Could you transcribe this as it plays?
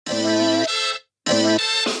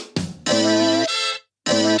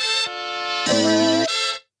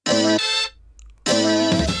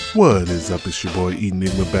What is up? It's your boy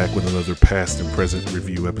Enigma back with another past and present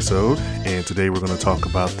review episode. And today we're going to talk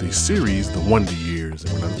about the series, The Wonder Years.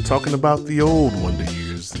 And we're not talking about the old Wonder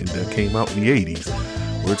Years that came out in the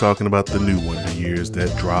 80s. We're talking about the new Wonder Years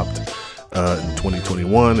that dropped in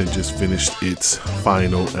 2021 and just finished its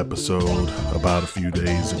final episode about a few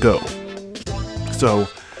days ago. So,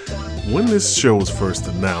 when this show was first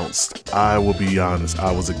announced, I will be honest,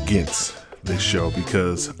 I was against this show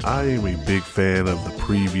because I am a big fan of the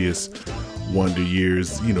previous Wonder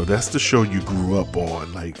Years. You know, that's the show you grew up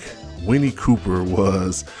on. Like, Winnie Cooper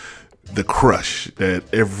was the crush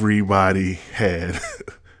that everybody had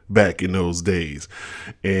back in those days.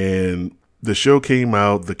 And the show came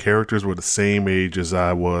out, the characters were the same age as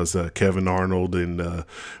I was, Kevin Arnold and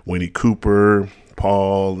Winnie Cooper,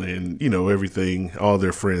 Paul, and, you know, everything, all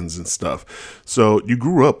their friends and stuff. So you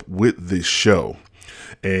grew up with this show.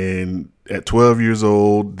 And at 12 years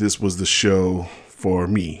old, this was the show for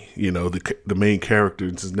me. You know, the main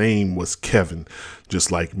character's name was Kevin,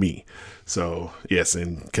 just like me. So, yes,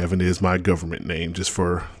 and Kevin is my government name, just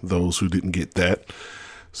for those who didn't get that.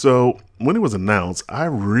 So, when it was announced, I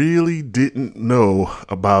really didn't know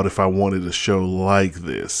about if I wanted a show like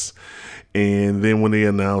this. And then when they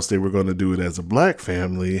announced they were going to do it as a black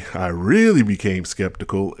family, I really became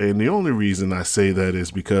skeptical. And the only reason I say that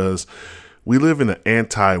is because we live in an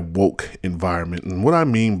anti-woke environment. And what I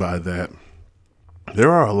mean by that, there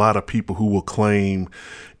are a lot of people who will claim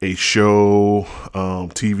a show,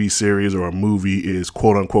 TV series, or a movie is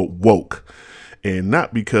quote unquote woke. And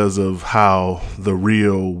not because of how the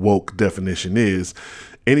real woke definition is.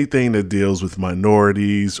 Anything that deals with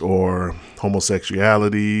minorities or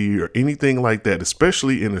homosexuality or anything like that,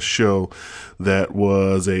 especially in a show that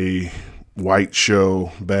was a white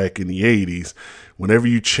show back in the 80s, whenever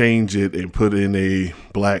you change it and put in a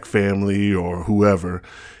black family or whoever,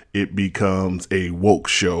 it becomes a woke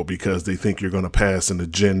show because they think you're going to pass an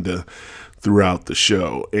agenda throughout the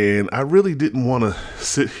show. And I really didn't want to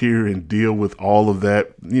sit here and deal with all of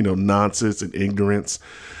that, you know, nonsense and ignorance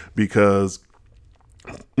because,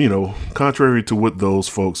 you know, contrary to what those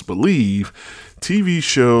folks believe, TV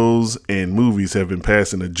shows and movies have been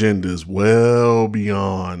passing agendas well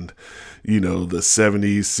beyond, you know, the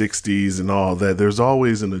 70s, 60s and all that. There's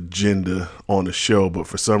always an agenda on a show, but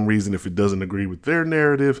for some reason, if it doesn't agree with their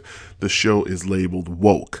narrative, the show is labeled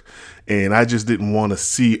woke. And I just didn't want to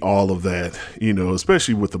see all of that, you know,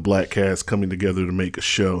 especially with the black cast coming together to make a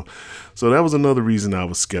show. So that was another reason I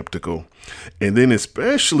was skeptical. And then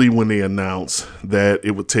especially when they announced that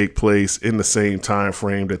it would take place in the same time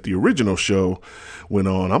frame that the original show went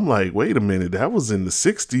on, I'm like, wait a minute, that was in the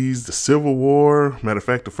 60s, the Civil War. Matter of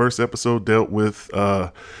fact, the first episode dealt with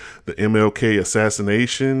the MLK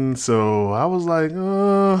assassination. So I was like,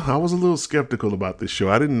 I was a little skeptical about this show.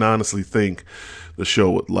 I didn't honestly think the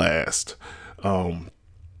show would last,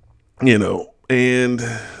 you know, and,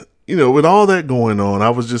 you know, with all that going on, I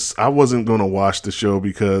wasn't going to watch the show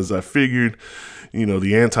because I figured, you know,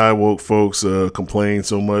 the anti-woke folks complained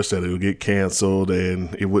so much that it would get canceled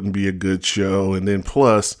and it wouldn't be a good show. And then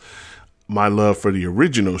plus my love for the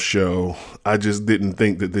original show, I just didn't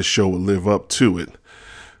think that this show would live up to it.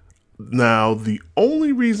 Now, the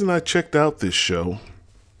only reason I checked out this show,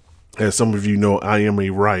 as some of you know, I am a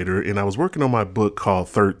writer, and I was working on my book called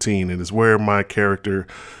 13, and it's where my character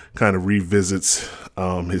kind of revisits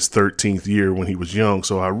his 13th year when he was young.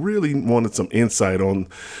 So I really wanted some insight on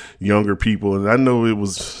younger people, and I know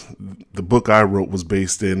the book I wrote was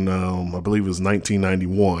based in, I believe it was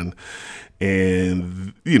 1991.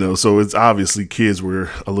 And, you know, so it's obviously kids were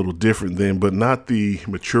a little different then, but not the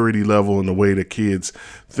maturity level and the way that kids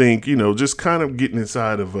think, you know, just kind of getting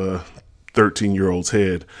inside of a 13-year-old's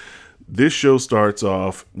head. This show starts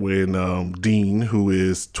off when Dean, who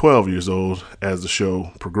is 12 years old as the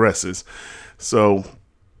show progresses. So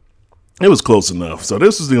it was close enough. So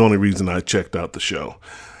this was the only reason I checked out the show.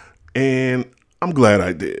 And I'm glad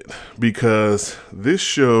I did because this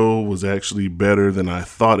show was actually better than I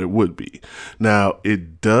thought it would be. Now,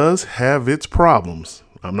 it does have its problems.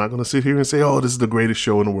 I'm not going to sit here and say, oh, this is the greatest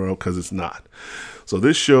show in the world, because it's not. So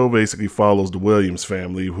this show basically follows the Williams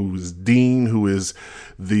family, who is Dean, who is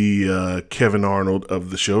the Kevin Arnold of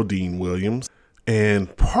the show, Dean Williams.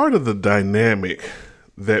 And part of the dynamic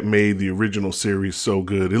that made the original series so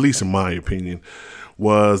good, at least in my opinion,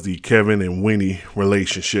 was the Kevin and Winnie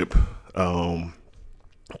relationship,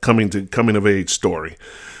 coming of age story.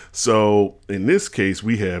 So in this case,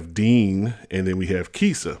 we have Dean and then we have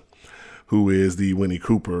Keisa, who is the Winnie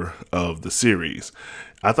Cooper of the series.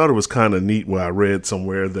 I thought it was kind of neat where I read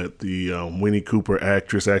somewhere that the Winnie Cooper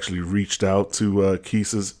actress actually reached out to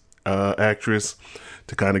Keisa's actress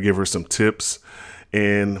to kind of give her some tips.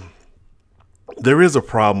 And there is a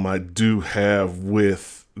problem I do have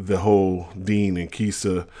with the whole Dean and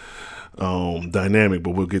Keesa dynamic,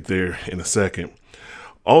 but we'll get there in a second.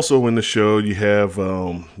 Also in the show, you have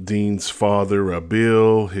Dean's father,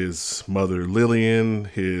 Bill, his mother, Lillian,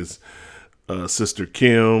 his sister,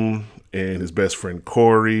 Kim, and his best friend,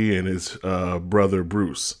 Corey, and his brother,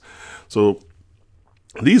 Bruce. So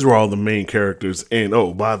these were all the main characters. And,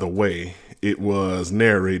 oh, by the way, it was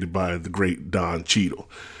narrated by the great Don Cheadle.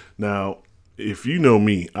 Now, if you know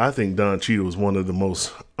me, I think Don Cheadle is one of the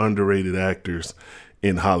most underrated actors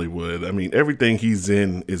in Hollywood. I mean, everything he's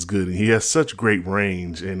in is good, and he has such great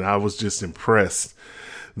range. And I was just impressed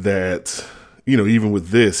that, you know, even with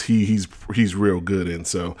this, he's real good. And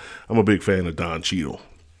so I'm a big fan of Don Cheadle.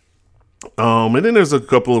 And then there's a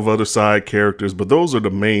couple of other side characters, but those are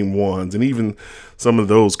the main ones. And even some of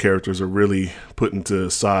those characters are really put into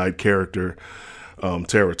side character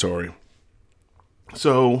territory.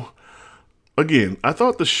 So again, I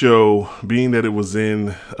thought the show, being that it was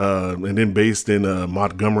in and then based in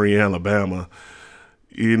Montgomery, Alabama,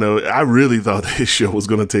 you know, I really thought this show was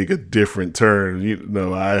going to take a different turn. You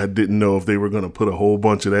know, I didn't know if they were going to put a whole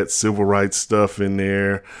bunch of that civil rights stuff in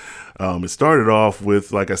there. It started off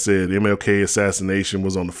with, like I said, MLK assassination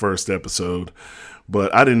was on the first episode,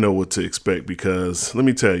 but I didn't know what to expect because, let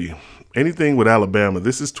me tell you, anything with Alabama,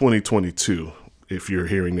 this is 2022, if you're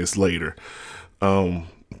hearing this later. I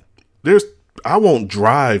won't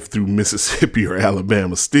drive through Mississippi or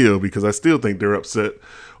Alabama still because I still think they're upset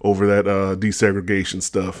over that desegregation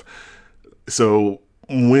stuff. So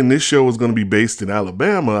when this show was going to be based in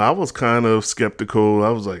Alabama, I was kind of skeptical. I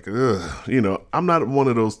was like, ugh, you know, I'm not one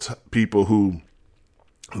of those people who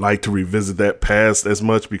like to revisit that past as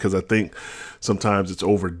much because I think sometimes it's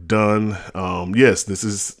overdone. Yes, this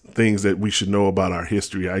is things that we should know about our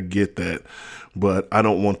history. I get that, but I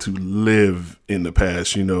don't want to live in the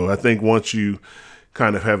past. You know, I think once you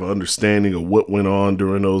kind of have an understanding of what went on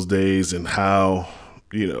during those days and how,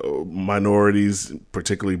 you know, minorities,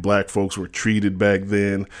 particularly black folks, were treated back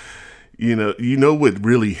then. You know what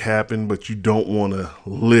really happened, but you don't want to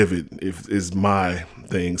live it, is my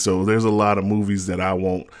thing. So there's a lot of movies that I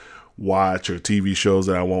won't watch or TV shows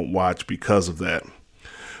that I won't watch because of that.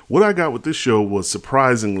 What I got with this show was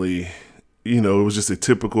surprisingly, you know, it was just a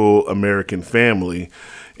typical American family.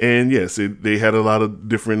 And yes, they had a lot of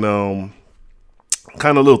different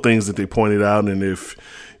kind of little things that they pointed out. And if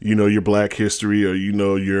you know your black history or you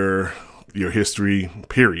know your history,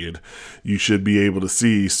 period, you should be able to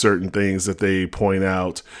see certain things that they point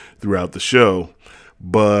out throughout the show.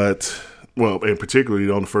 But, well, and particularly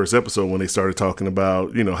on the first episode when they started talking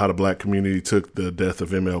about, you know, how the black community took the death of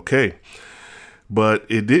MLK. But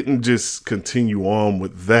it didn't just continue on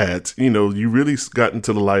with that. You know, you really got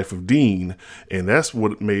into the life of Dean, and that's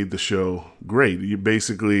what made the show great. You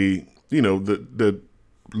basically, you know, the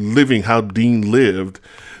living how Dean lived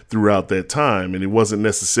throughout that time. And it wasn't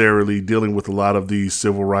necessarily dealing with a lot of these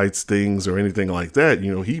civil rights things or anything like that.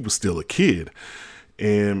 You know, he was still a kid.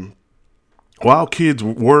 And while kids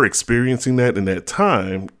were experiencing that in that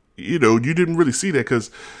time, you know, you didn't really see that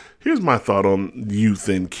because here's my thought on youth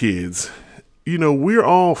and kids. You know, we're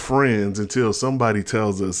all friends until somebody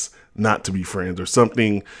tells us not to be friends or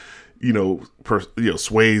something, you know,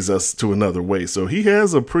 sways us to another way. So he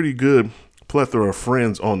has a pretty good plethora of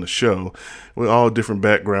friends on the show with all different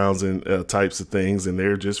backgrounds and types of things, and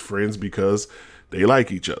they're just friends because they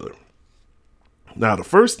like each other. Now, the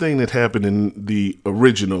first thing that happened in the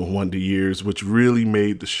original Wonder Years, which really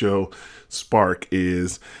made the show spark,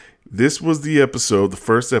 is this was the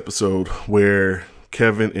first episode where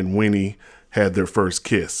Kevin and Winnie had their first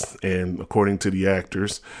kiss, and according to the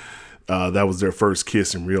actors, that was their first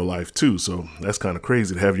kiss in real life too. So that's kind of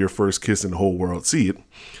crazy to have your first kiss and the whole world see it.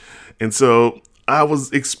 And so I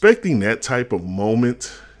was expecting that type of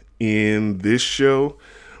moment in this show,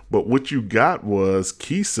 but what you got was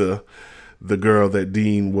Keesa, the girl that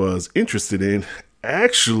Dean was interested in,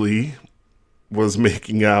 actually was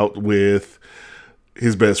making out with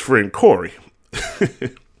his best friend, Corey.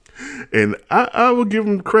 And I will give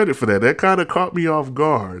him credit for that. That kind of caught me off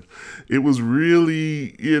guard. It was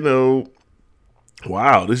really, you know,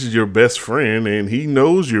 wow, this is your best friend and he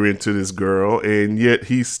knows you're into this girl, and yet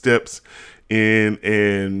he steps in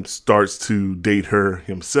and starts to date her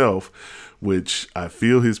himself, which I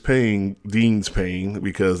feel Dean's pain,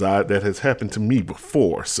 because that has happened to me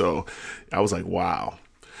before. So I was like, wow.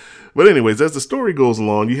 But anyways, as the story goes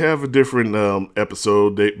along, you have a different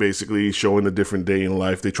episode, basically showing a different day in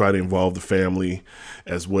life. They try to involve the family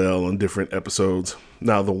as well on different episodes.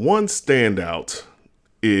 Now, the one standout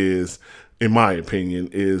is, in my opinion,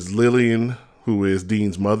 is Lillian who is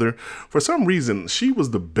Dean's mother, for some reason, she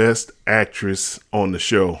was the best actress on the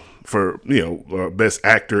show best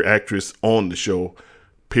actor, actress on the show,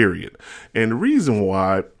 period. And the reason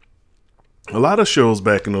why, a lot of shows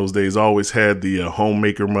back in those days always had the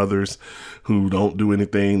homemaker mothers who don't do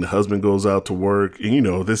anything. The husband goes out to work.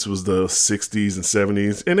 And, this was the 60s and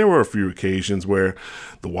 70s. And there were a few occasions where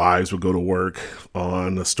the wives would go to work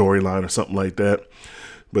on a storyline or something like that.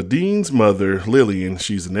 But Dean's mother, Lillian,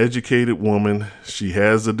 she's an educated woman. She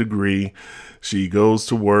has a degree. She goes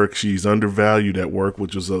to work. She's undervalued at work,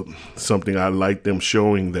 which was something I liked them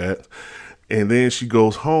showing that. And then she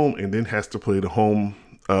goes home and then has to play the home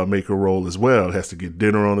maker role as well. Has to get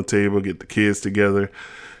dinner on the table, get the kids together,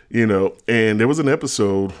 And there was an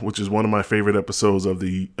episode, which is one of my favorite episodes of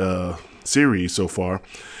the series so far,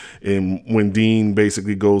 and when Dean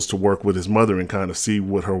basically goes to work with his mother and kind of see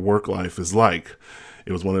what her work life is like.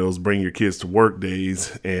 It was one of those bring your kids to work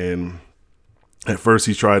days, and at first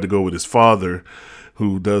he tried to go with his father,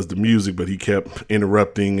 who does the music, but he kept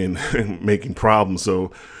interrupting and making problems.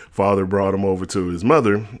 So father brought him over to his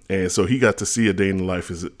mother, and so he got to see a day in the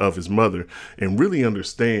life of his mother and really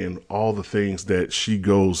understand all the things that she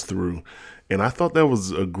goes through. And I thought that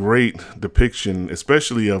was a great depiction,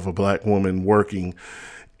 especially of a black woman working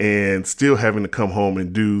and still having to come home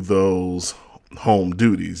and do those home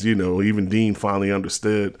duties. Even Dean finally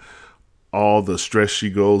understood all the stress she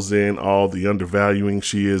goes in, all the undervaluing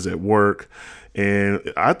she is at work.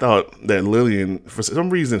 And I thought that Lillian, for some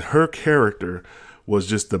reason, her character was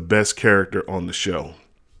just the best character on the show.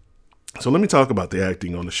 So let me talk about the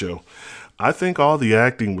acting on the show. I think all the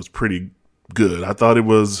acting was pretty good. I thought it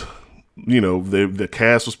was, the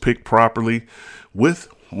cast was picked properly, with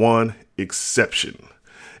one exception.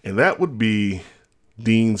 And that would be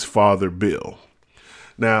Dean's father, Bill.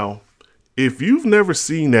 Now, if you've never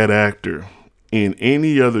seen that actor in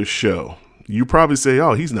any other show, you probably say,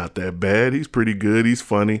 oh, he's not that bad. He's pretty good. He's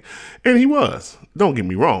funny. And he was. Don't get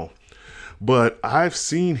me wrong. But I've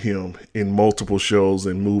seen him in multiple shows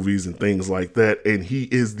and movies and things like that. And he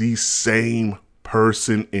is the same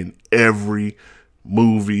person in every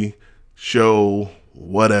movie, show,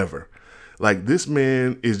 whatever. Like, this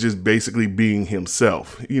man is just basically being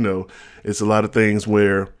himself. It's a lot of things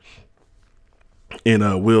where in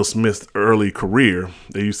Will Smith's early career,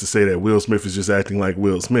 they used to say that Will Smith is just acting like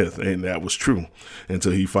Will Smith. And that was true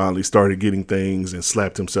until he finally started getting things and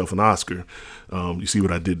slapped himself an Oscar. You see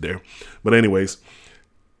what I did there. But anyways,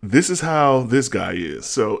 this is how this guy is.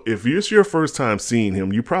 So if it's your first time seeing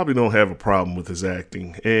him, you probably don't have a problem with his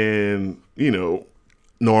acting. And,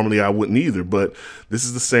 normally I wouldn't either. But this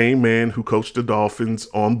is the same man who coached the Dolphins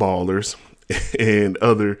on Ballers and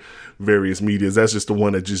other various medias. That's just the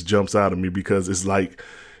one that just jumps out at me, because it's like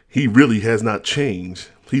he really has not changed.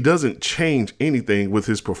 He doesn't change anything with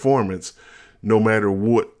his performance, no matter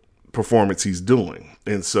what performance he's doing.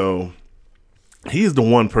 And so he's the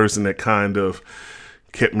one person that kind of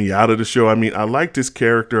kept me out of the show. I mean, I liked his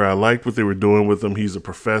character. I liked what they were doing with him. He's a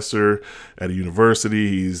professor at a university.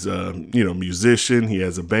 He's musician. He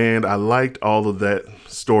has a band. I liked all of that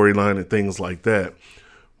storyline and things like that.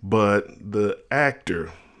 But the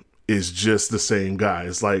actor is just the same guy.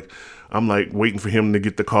 It's like, I'm like waiting for him to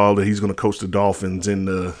get the call that he's going to coach the Dolphins in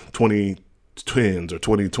the 2010s or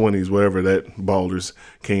 2020s, wherever that Ballers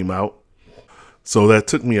came out. So that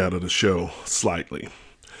took me out of the show slightly.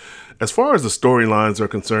 As far as the storylines are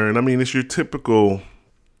concerned, I mean, it's your typical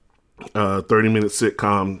 30-minute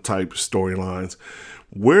sitcom type storylines.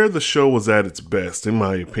 Where the show was at its best, in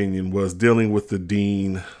my opinion, was dealing with the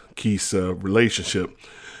Dean-Keesa relationship.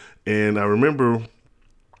 And I remember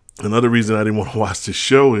another reason I didn't want to watch this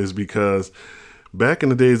show is because back in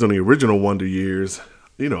the days on the original Wonder Years,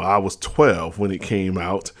 I was 12 when it came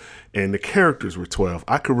out and the characters were 12.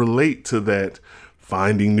 I could relate to that,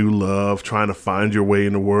 finding new love, trying to find your way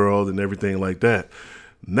in the world and everything like that.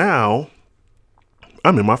 Now,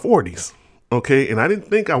 I'm in my 40s, okay? And I didn't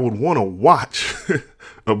think I would want to watch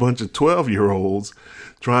a bunch of 12-year-olds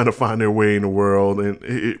trying to find their way in the world.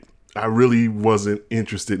 And I really wasn't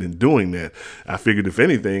interested in doing that. I figured if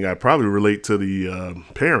anything, I'd probably relate to the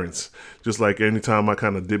parents. Just like anytime I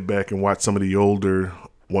kind of dip back and watch some of the older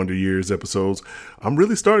Wonder Years episodes, I'm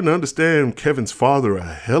really starting to understand Kevin's father a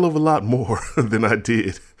hell of a lot more than I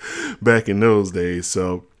did back in those days.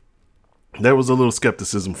 So there was a little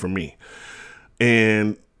skepticism for me.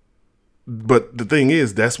 But the thing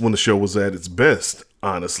is, that's when the show was at its best,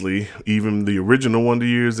 honestly, even the original Wonder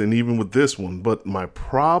Years and even with this one. But my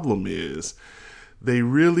problem is they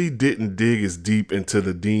really didn't dig as deep into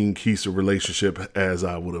the Dean-Keesa relationship as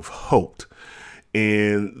I would have hoped.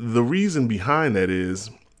 And the reason behind that is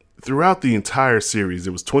throughout the entire series,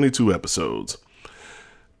 it was 22 episodes.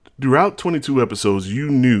 Throughout 22 episodes, you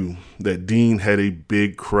knew that Dean had a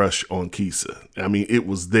big crush on Keisa. I mean, it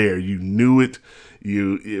was there. You knew it.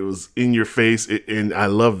 It was in your face. And I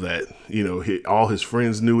love that. You know, all his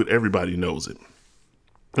friends knew it. Everybody knows it.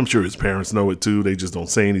 I'm sure his parents know it too. They just don't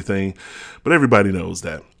say anything. But everybody knows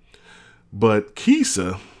that. But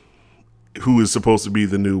Keisa, who is supposed to be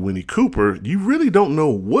the new Winnie Cooper, you really don't know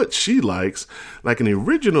what she likes. Like in the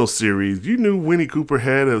original series, you knew Winnie Cooper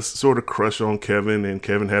had a sort of crush on Kevin, and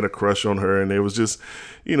Kevin had a crush on her, and it was just,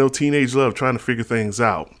 you know, teenage love, trying to figure things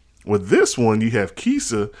out. With this one, you have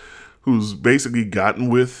Keisa, who's basically gotten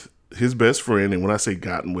with his best friend, and when I say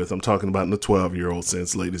gotten with, I'm talking about in the 12-year-old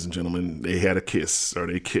sense, ladies and gentlemen. They had a kiss, or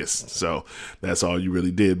they kissed, so that's all you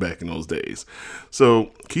really did back in those days.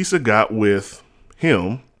 So Keisa got with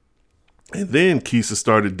him. And then Keisa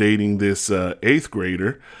started dating this 8th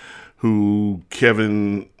grader who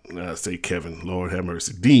Dean,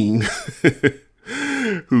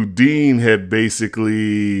 who Dean had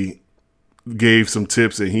basically gave some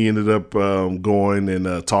tips, and he ended up going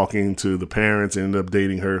and talking to the parents, and ended up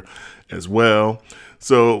dating her as well.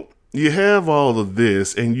 So you have all of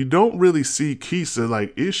this, and you don't really see Keisa,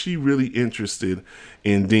 like, is she really interested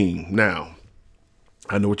in Dean? Now,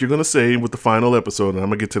 I know what you're going to say with the final episode, and I'm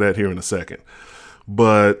going to get to that here in a second.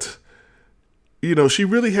 But, you know, she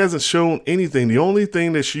really hasn't shown anything. The only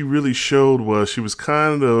thing that she really showed was she was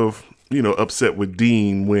kind of, you know, upset with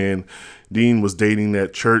Dean when Dean was dating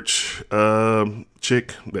that church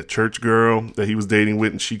chick, that church girl that he was dating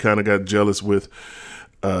with, and she kind of got jealous with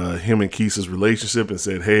him and Keisa's relationship and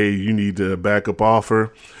said, hey, you need to back up off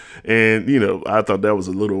her. And, you know, I thought that was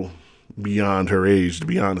a little beyond her age, to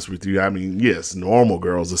be honest with you. I mean, yes, normal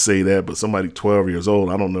girls will say that, but somebody 12 years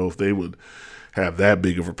old, I don't know if they would have that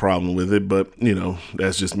big of a problem with it, but, you know,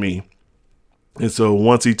 that's just me. And so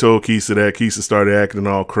once he told Keisa that, Keisa started acting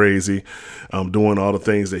all crazy, doing all the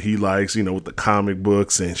things that he likes, you know, with the comic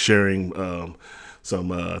books, and sharing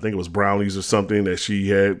some, I think it was brownies or something that she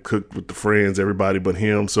had cooked with the friends, everybody but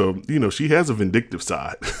him. So, you know, she has a vindictive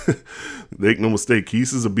side. Make no mistake,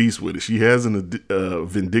 Keisa's a beast with it. She has a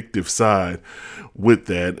vindictive side with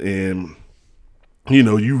that. And, you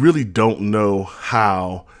know, you really don't know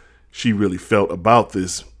how she really felt about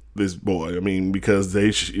this boy. I mean, because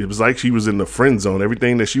it was like she was in the friend zone.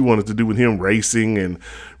 Everything that she wanted to do with him, racing and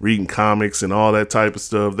reading comics and all that type of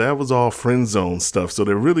stuff, that was all friend zone stuff. So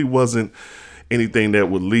there really wasn't anything that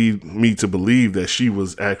would lead me to believe that she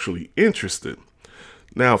was actually interested.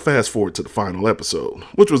 Now, fast forward to the final episode,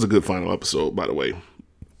 which was a good final episode, by the way.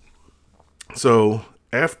 So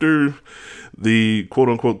after the quote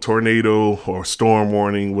unquote tornado or storm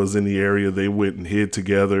warning was in the area, they went and hid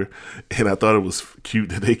together. And I thought it was cute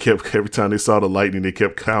that they kept, every time they saw the lightning, they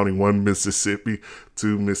kept counting 1 Mississippi,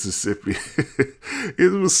 2 Mississippi.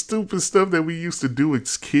 It was stupid stuff that we used to do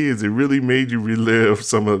as kids. It really made you relive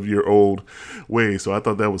some of your old ways. So I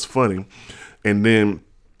thought that was funny. And then,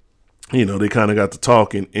 you know, they kind of got to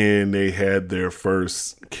talking, and they had their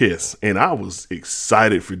first kiss. And I was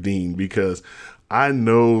excited for Dean, because I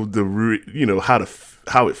know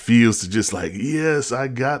how it feels to just like, yes, I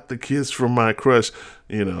got the kiss from my crush.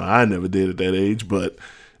 You know, I never did at that age, but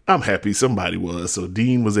I'm happy somebody was. So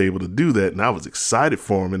Dean was able to do that, and I was excited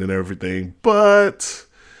for him and everything. But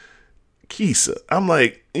Keisa, I'm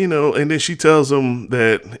like, you know, and then she tells him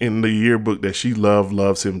that in the yearbook that she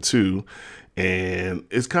loves him too. And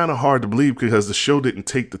it's kind of hard to believe, because the show didn't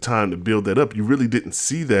take the time to build that up. You really didn't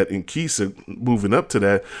see that in Keisa moving up to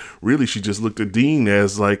that. Really, she just looked at Dean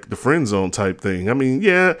as like the friend zone type thing. I mean,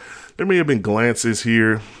 yeah, there may have been glances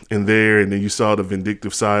here and there. And then you saw the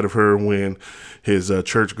vindictive side of her when his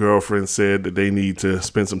church girlfriend said that they need to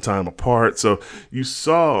spend some time apart. So you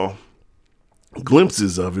saw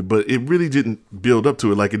glimpses of it, but it really didn't build up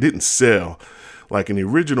to it. Like, it didn't sell. Like in the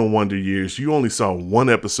original Wonder Years, you only saw one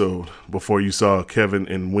episode before you saw Kevin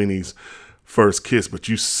and Winnie's first kiss, but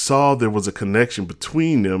you saw there was a connection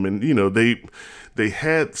between them, and you know they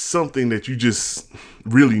had something that you just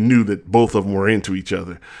really knew that both of them were into each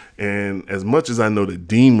other. And as much as I know that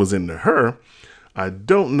Dean was into her, I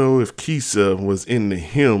don't know if Keisa was into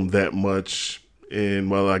him that much.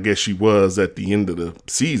 And well, I guess she was at the end of the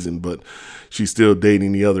season, but she's still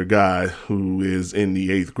dating the other guy who is in the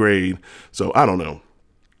 8th grade. So I don't know.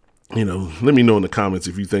 You know, let me know in the comments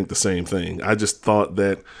if you think the same thing. I just thought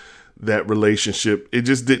that relationship, it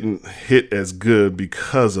just didn't hit as good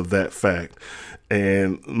because of that fact.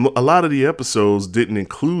 And a lot of the episodes didn't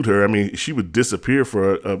include her. I mean, she would disappear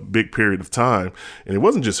for a big period of time. And it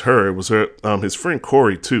wasn't just her. It was her, his friend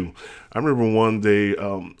Corey, too. I remember one day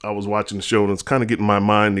I was watching the show and it's kind of getting my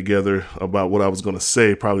mind together about what I was going to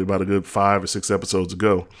say, probably about a good 5 or 6 episodes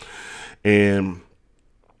ago. And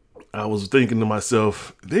I was thinking to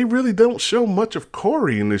myself, they really don't show much of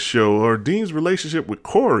Corey in this show, or Dean's relationship with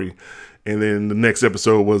Corey. And then the next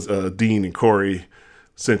episode was Dean and Corey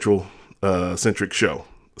centric show.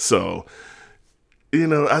 So,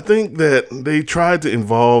 I think that they tried to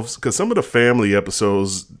involve, because some of the family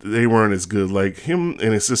episodes, they weren't as good. Like him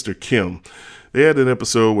and his sister Kim, they had an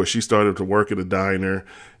episode where she started to work at a diner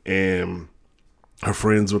and her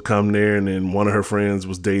friends would come there, and then one of her friends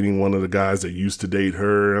was dating one of the guys that used to date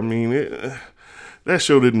her. I mean, that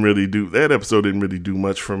episode didn't really do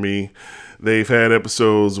much for me. They've had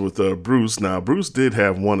episodes with Bruce. Now, Bruce did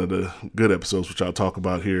have one of the good episodes, which I'll talk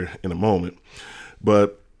about here in a moment.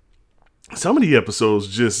 But some of the episodes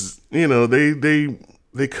just,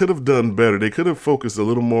 they could have done better. They could have focused a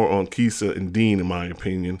little more on Keisa and Dean, in my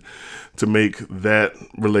opinion, to make that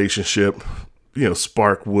relationship,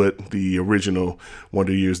 spark what the original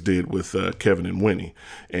Wonder Years did with Kevin and Winnie.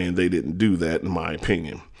 And they didn't do that, in my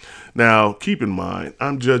opinion. Now, keep in mind,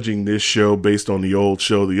 I'm judging this show based on the old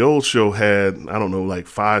show. The old show had, I don't know, like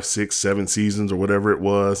 5, 6, 7 seasons or whatever it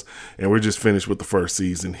was. And we're just finished with the first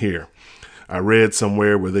season here. I read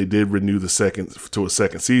somewhere where they did renew a second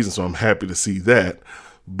season, so I'm happy to see that.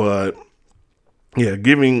 But yeah,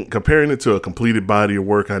 comparing it to a completed body of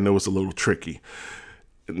work, I know it's a little tricky.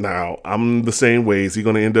 Now, I'm the same way. Is he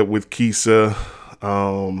going to end up with Keisa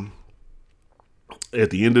at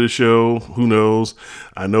the end of the show? Who knows?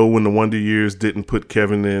 I know when the Wonder Years didn't put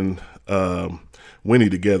Kevin and Winnie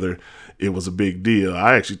together, it was a big deal.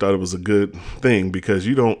 I actually thought it was a good thing because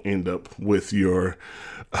you don't end up with your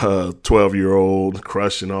 12-year-old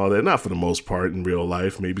crush and all that. Not for the most part in real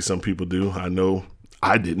life. Maybe some people do. I know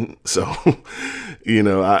I didn't. So,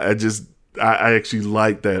 I actually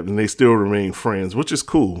like that, and they still remain friends, which is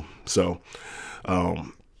cool. So,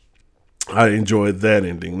 I enjoyed that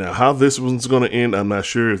ending. Now, how this one's going to end, I'm not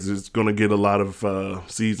sure. If it's going to get a lot of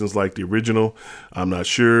seasons like the original, I'm not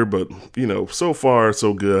sure. But, so far,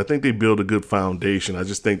 so good. I think they built a good foundation. I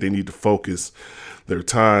just think they need to focus their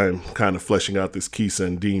time kind of fleshing out this Keisa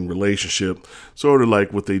and Dean relationship, sort of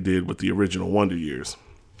like what they did with the original Wonder Years.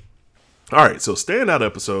 All right, so standout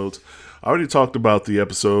episodes. I already talked about the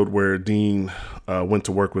episode where Dean went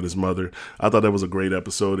to work with his mother. I thought that was a great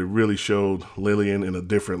episode. It really showed Lillian in a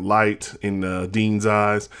different light in Dean's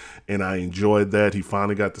eyes, and I enjoyed that. He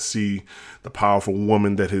finally got to see the powerful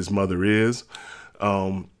woman that his mother is.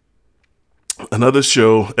 Another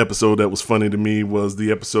episode that was funny to me was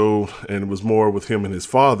the episode, and it was more with him and his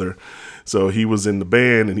father. So he was in the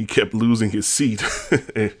band and he kept losing his seat.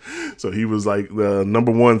 So he was like the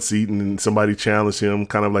number 1 seat, and then somebody challenged him,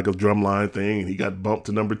 kind of like a drumline thing, and he got bumped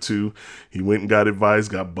to number 2. He went and got advice,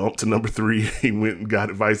 got bumped to number 3. He went and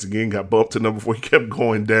got advice again, got bumped to number 4. He kept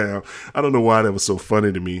going down. I don't know why that was so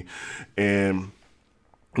funny to me. And,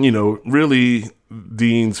 really,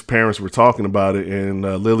 Dean's parents were talking about it, and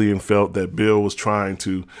Lillian felt that Bill was trying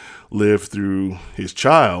to live through his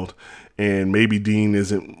child, and maybe Dean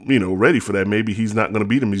isn't, ready for that. Maybe he's not going to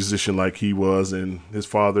be the musician like he was, and his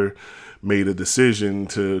father made a decision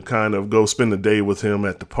to kind of go spend the day with him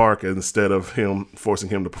at the park instead of him forcing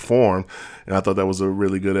him to perform. And I thought that was a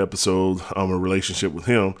really good episode, a relationship with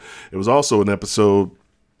him. It was also an episode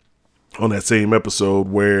on that same episode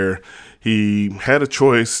where he had a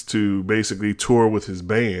choice to basically tour with his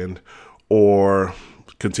band or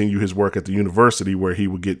continue his work at the university where he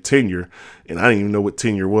would get tenure. And I didn't even know what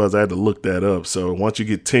tenure was. I had to look that up. So once you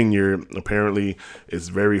get tenure, apparently it's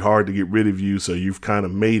very hard to get rid of you. So you've kind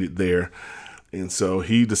of made it there. And so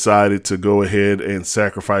he decided to go ahead and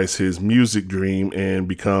sacrifice his music dream and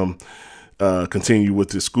continue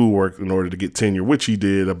with his schoolwork in order to get tenure, which he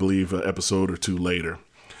did, I believe, an episode or 2 later.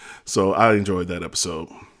 So I enjoyed that episode.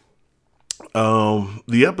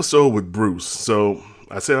 The episode with Bruce. So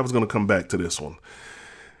I said I was going to come back to this one.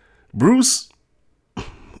 Bruce,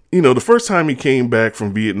 the first time he came back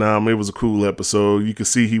from Vietnam, it was a cool episode. You could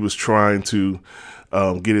see he was trying to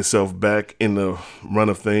get himself back in the run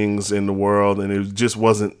of things in the world, and it just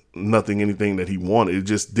wasn't anything that he wanted. It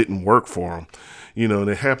just didn't work for him. And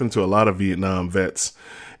it happened to a lot of Vietnam vets.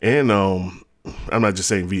 And I'm not just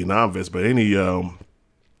saying Vietnam vets, but any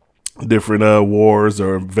different wars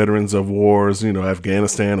or veterans of wars,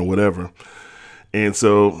 Afghanistan or whatever. And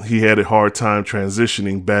so he had a hard time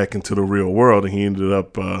transitioning back into the real world, and he ended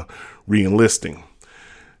up re-enlisting.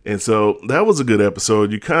 And so that was a good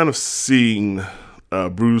episode. You kind of seen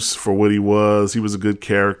Bruce for what he was. He was a good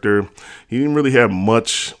character. He didn't really have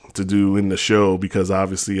much to do in the show because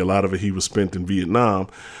obviously a lot of it he was spent in Vietnam.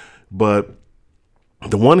 But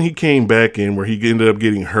The one he came back in where he ended up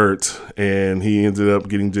getting hurt and he ended up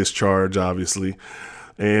getting discharged, obviously.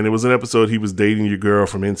 And it was an episode he was dating your girl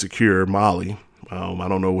from Insecure, Molly. I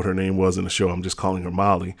don't know what her name was in the show. I'm just calling her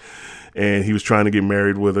Molly. And he was trying to get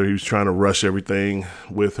married with her. He was trying to rush everything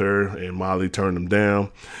with her, and Molly turned him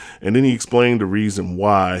down. And then he explained the reason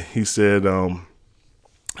why. He said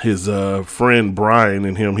his friend Brian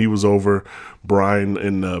and him, he was over Brian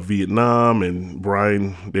in Vietnam, and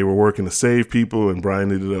Brian, they were working to save people, and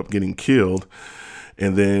Brian ended up getting killed.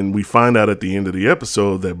 And then we find out at the end of the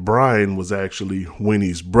episode that Brian was actually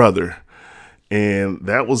Winnie's brother. And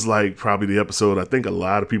that was like probably the episode I think a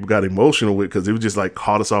lot of people got emotional with, because it was just like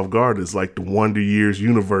caught us off guard. It's like the Wonder Years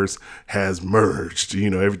universe has merged,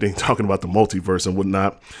 everything talking about the multiverse and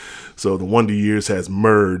whatnot. So the Wonder Years has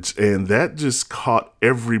merged, and that just caught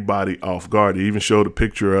everybody off guard. They even showed a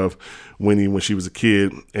picture of Winnie when she was a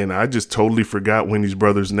kid, and I just totally forgot Winnie's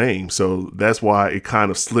brother's name. So that's why it kind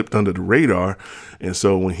of slipped under the radar. And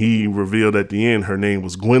so when he revealed at the end her name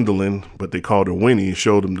was Gwendolyn, but they called her Winnie, and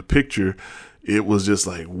showed him the picture, it was just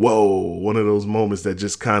like, whoa, one of those moments that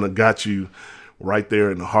just kind of got you right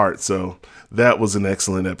there in the heart. So that was an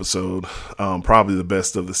excellent episode, probably the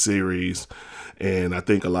best of the series. And I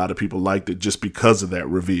think a lot of people liked it just because of that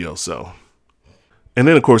reveal. So, and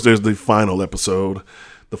then of course there's the final episode.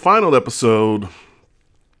 The final episode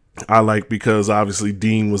I like because obviously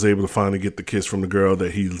Dean was able to finally get the kiss from the girl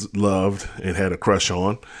that he loved and had a crush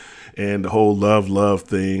on. And the whole love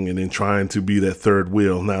thing, and then trying to be that third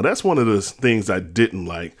wheel. Now, that's one of the things I didn't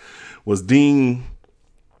like, was Dean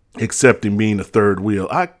accepting being the third wheel.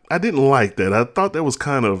 I didn't like that. I thought that was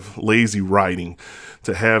kind of lazy writing,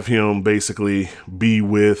 to have him basically be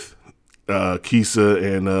with Keisa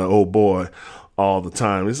and old boy all the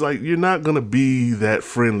time. It's like, you're not going to be that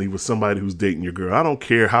friendly with somebody who's dating your girl. I don't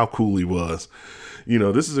care how cool he was.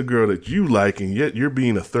 This is a girl that you like, and yet you're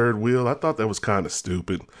being a third wheel. I thought that was kind of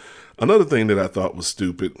stupid. Another thing that I thought was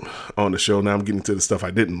stupid on the show, now I'm getting to the stuff I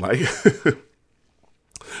didn't like,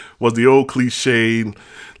 was the old cliche,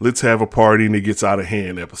 let's have a party and it gets out of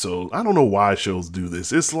hand episode. I don't know why shows do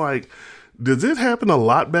this. It's like, does it happen a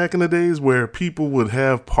lot back in the days where people would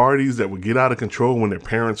have parties that would get out of control when their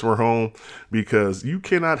parents were home? Because you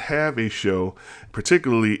cannot have a show,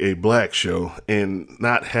 particularly a black show, and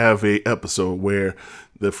not have a episode where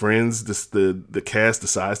the friends, the cast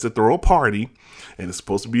decides to throw a party, and it's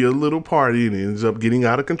supposed to be a little party, and it ends up getting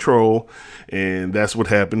out of control. And that's what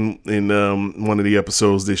happened in one of the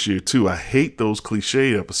episodes this year too. I hate those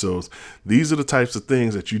cliche episodes. These are the types of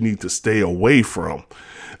things that you need to stay away from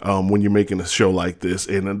when you're making a show like this.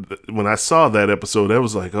 And when I saw that episode, I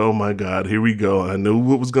was like, oh my God, here we go. I knew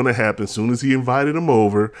what was going to happen. As soon as he invited them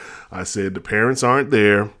over, I said, the parents aren't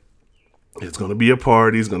there. It's going to be a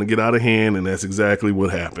party. It's going to get out of hand. And that's exactly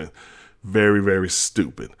what happened. Very, very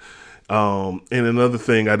stupid. And another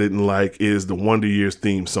thing I didn't like is the Wonder Years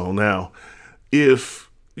theme song. Now, if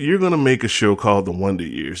you're going to make a show called The Wonder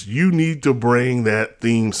Years, you need to bring that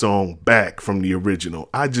theme song back from the original.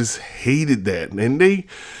 I just hated that. And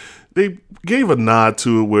they gave a nod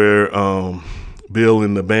to it where Bill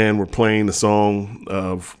and the band were playing the song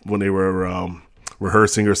of when they were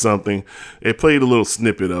rehearsing or something. It played a little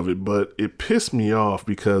snippet of it, but it pissed me off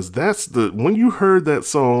because when you heard that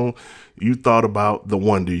song, you thought about the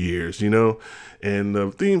Wonder Years, and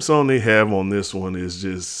the theme song they have on this one is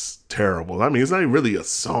just terrible. I mean, it's not really a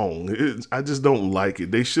song. I just don't like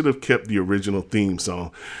it. They should have kept the original theme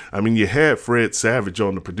song. I mean, you had Fred Savage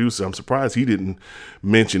on, the producer. I'm surprised he didn't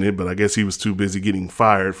mention it, but I guess he was too busy getting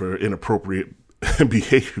fired for inappropriate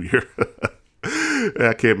behavior.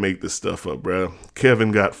 I can't make this stuff up, bro.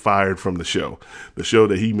 Kevin got fired from the show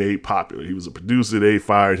that he made popular. He was a producer. They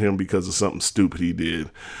fired him because of something stupid he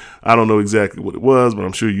did. I don't know exactly what it was, but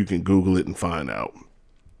I'm sure you can Google it and find out.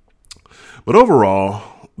 But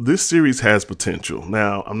overall, this series has potential.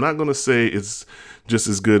 Now, I'm not going to say it's just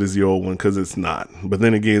as good as the old one, because it's not. But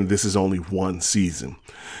then again, this is only one season.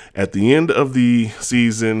 At the end of the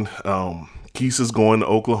season, Keisa's going to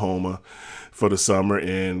Oklahoma for the summer,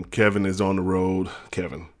 and Kevin is on the road.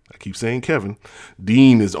 I keep saying Kevin.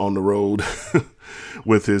 Dean is on the road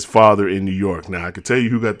with his father in New York. Now, I can tell you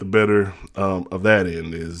who got the better of that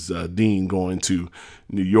end is Dean going to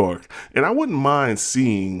New York. And I wouldn't mind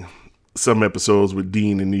seeing some episodes with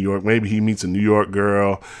Dean in New York. Maybe he meets a New York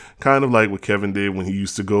girl, kind of like what Kevin did when he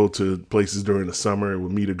used to go to places during the summer and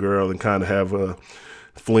would meet a girl and kind of have a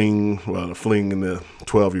fling in the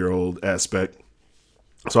 12-year-old aspect.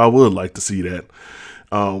 So I would like to see that.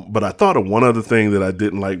 But I thought of one other thing that I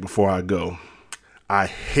didn't like before I go. I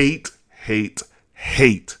hate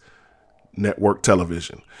network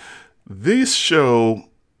television. This show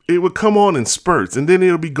it would come on in spurts, and then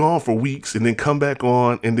it'll be gone for weeks, and then come back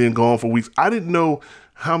on, and then gone for weeks. I didn't know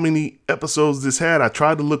how many episodes this had. I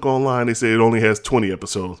tried to look online. They say it only has 20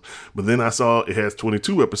 episodes, but then I saw it has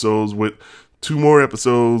 22 episodes with 2 more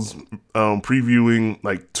episodes previewing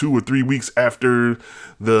like 2 or 3 weeks after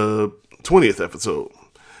the 20th episode.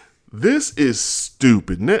 This is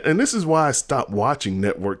stupid. And this is why I stopped watching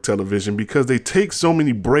network television, because they take so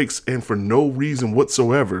many breaks and for no reason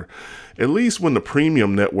whatsoever. At least when the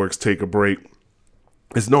premium networks take a break,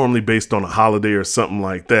 it's normally based on a holiday or something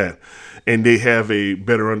like that, and they have a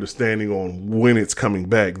better understanding on when it's coming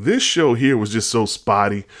back. This show here was just so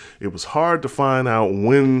spotty. It was hard to find out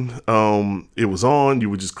when it was on. You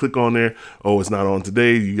would just click on there. Oh, it's not on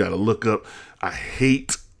today. You got to look up. I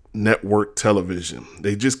hate network television.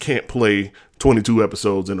 They just can't play 22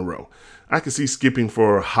 episodes in a row. I could see skipping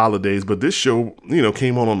for holidays, but this show,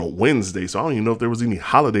 came on a Wednesday, so I don't even know if there was any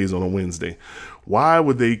holidays on a Wednesday. Why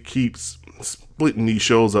would they keep splitting these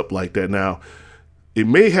shows up like that? Now, it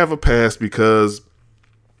may have a past because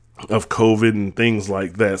of COVID and things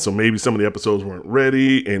like that, so maybe some of the episodes weren't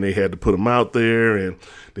ready and they had to put them out there, and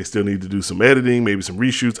they still need to do some editing, maybe some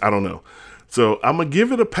reshoots, I don't know. So I'm going to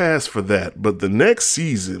give it a pass for that. But the next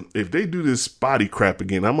season, if they do this spotty crap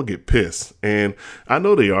again, I'm going to get pissed. And I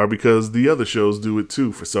know they are, because the other shows do it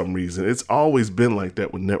too for some reason. It's always been like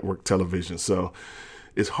that with network television. So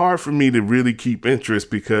it's hard for me to really keep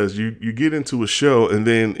interest, because you get into a show and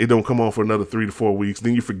then it don't come on for another 3 to 4 weeks.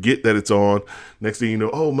 Then you forget that it's on. Next thing you know,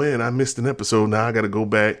 oh man, I missed an episode. Now I got to go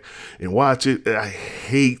back and watch it. I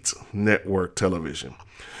hate network television.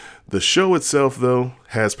 The show itself, though,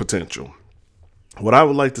 has potential. What I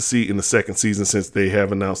would like to see in the second season, since they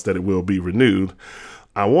have announced that it will be renewed,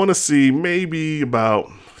 I want to see maybe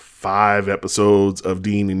about 5 episodes of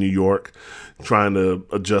Dean in New York, trying to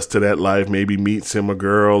adjust to that life, maybe meets him a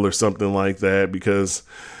girl or something like that, because,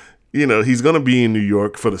 he's going to be in New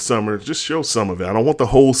York for the summer. Just show some of it. I don't want the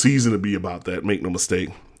whole season to be about that, make no mistake.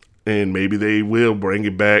 And maybe they will bring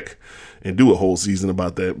it back and do a whole season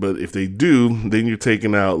about that. But if they do, then you're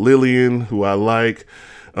taking out Lillian, who I like.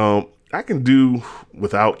 I can do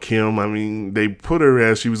without Kim. I mean, they put her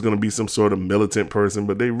as she was going to be some sort of militant person,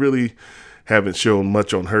 but they really haven't shown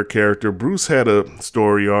much on her character. Bruce had a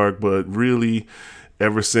story arc, but really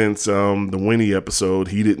ever since the Winnie episode,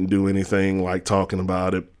 he didn't do anything like talking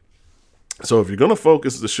about it. So if you're going to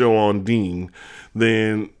focus the show on Dean,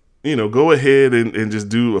 then, go ahead and just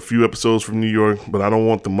do a few episodes from New York, but I don't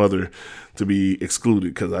want the mother to be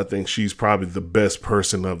excluded, because I think she's probably the best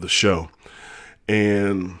person of the show.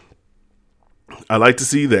 And I like to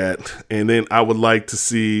see that. And then I would like to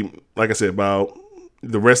see, like I said, about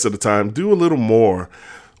the rest of the time, do a little more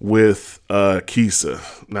with Keisa.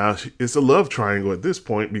 Now, it's a love triangle at this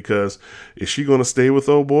point, because is she going to stay with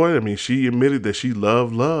old boy? I mean, she admitted that she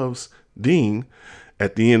loves Dean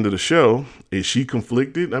at the end of the show. Is she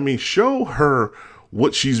conflicted? I mean, show her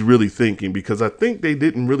what she's really thinking, because I think they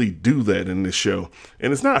didn't really do that in this show.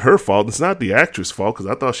 And it's not her fault. It's not the actress' fault, because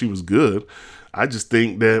I thought she was good. I just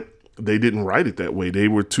think that they didn't write it that way. They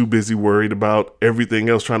were too busy worried about everything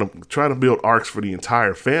else, trying to build arcs for the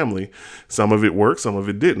entire family. Some of it worked, some of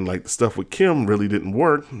it didn't. Like the stuff with Kim really didn't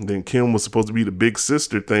work. Then Kim was supposed to be the big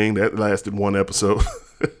sister thing that lasted 1 episode.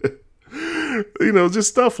 Just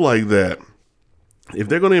stuff like that. If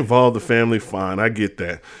they're going to involve the family, fine, I get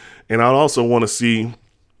that. And I'd also want to see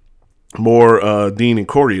more Dean and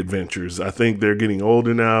Corey adventures. I think they're getting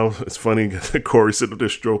older now. It's funny, Corey sitting there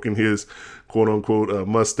stroking his quote unquote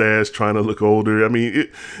mustache, trying to look older. I mean,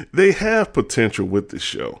 they have potential with this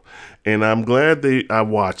show, and I'm glad I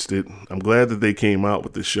watched it. I'm glad that they came out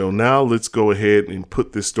with this show. Now let's go ahead and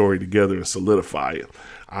put this story together and solidify it.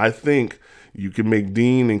 I think you can make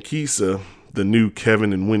Dean and Keisa the new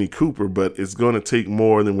Kevin and Winnie Cooper, but it's going to take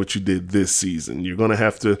more than what you did this season. You're going to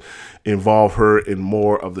have to involve her in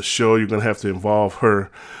more of the show. You're going to have to involve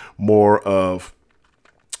her more of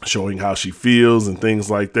showing how she feels and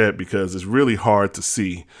things like that, because it's really hard to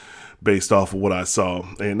see based off of what I saw.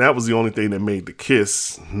 And that was the only thing that made the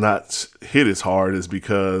kiss not hit as hard, is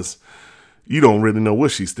because you don't really know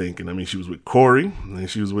what she's thinking. I mean, she was with Corey and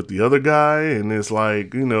she was with the other guy, and it's like,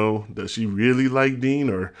 does she really like Dean?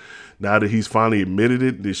 Or now that he's finally admitted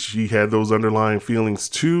it, did she have those underlying feelings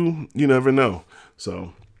too? You never know.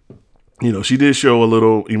 So, she did show a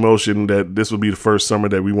little emotion that this will be the first summer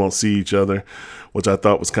that we won't see each other, which I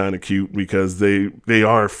thought was kind of cute, because they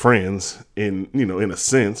are friends in a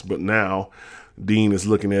sense, but now Dean is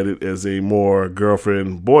looking at it as a more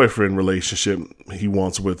girlfriend-boyfriend relationship he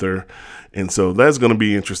wants with her. And so that's going to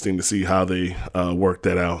be interesting to see how they work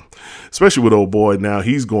that out, especially with old boy. Now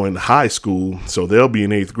he's going to high school, so they'll be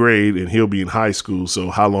in 8th grade and he'll be in high school. So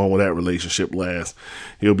how long will that relationship last?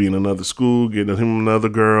 He'll be in another school, getting him another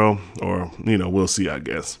girl, or, we'll see, I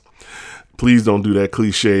guess. Please don't do that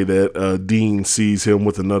cliche that Dean sees him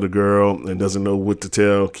with another girl and doesn't know what to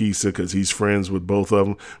tell Keisha because he's friends with both of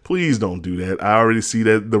them. Please don't do that. I already see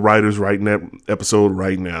that the writer's writing that episode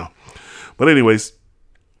right now. But anyways,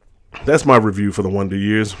 that's my review for The Wonder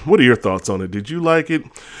Years. What are your thoughts on it? Did you like it?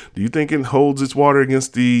 Do you think it holds its water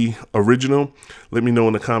against the original? Let me know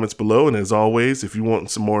in the comments below. And as always, if you want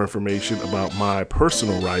some more information about my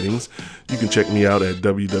personal writings, you can check me out at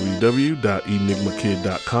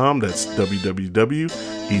www.enigmakid.com. That's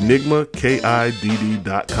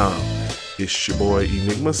www.enigmakid.com. It's your boy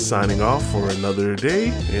Enigma signing off for another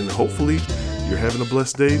day. And hopefully you're having a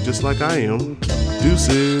blessed day just like I am.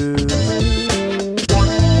 Deuces.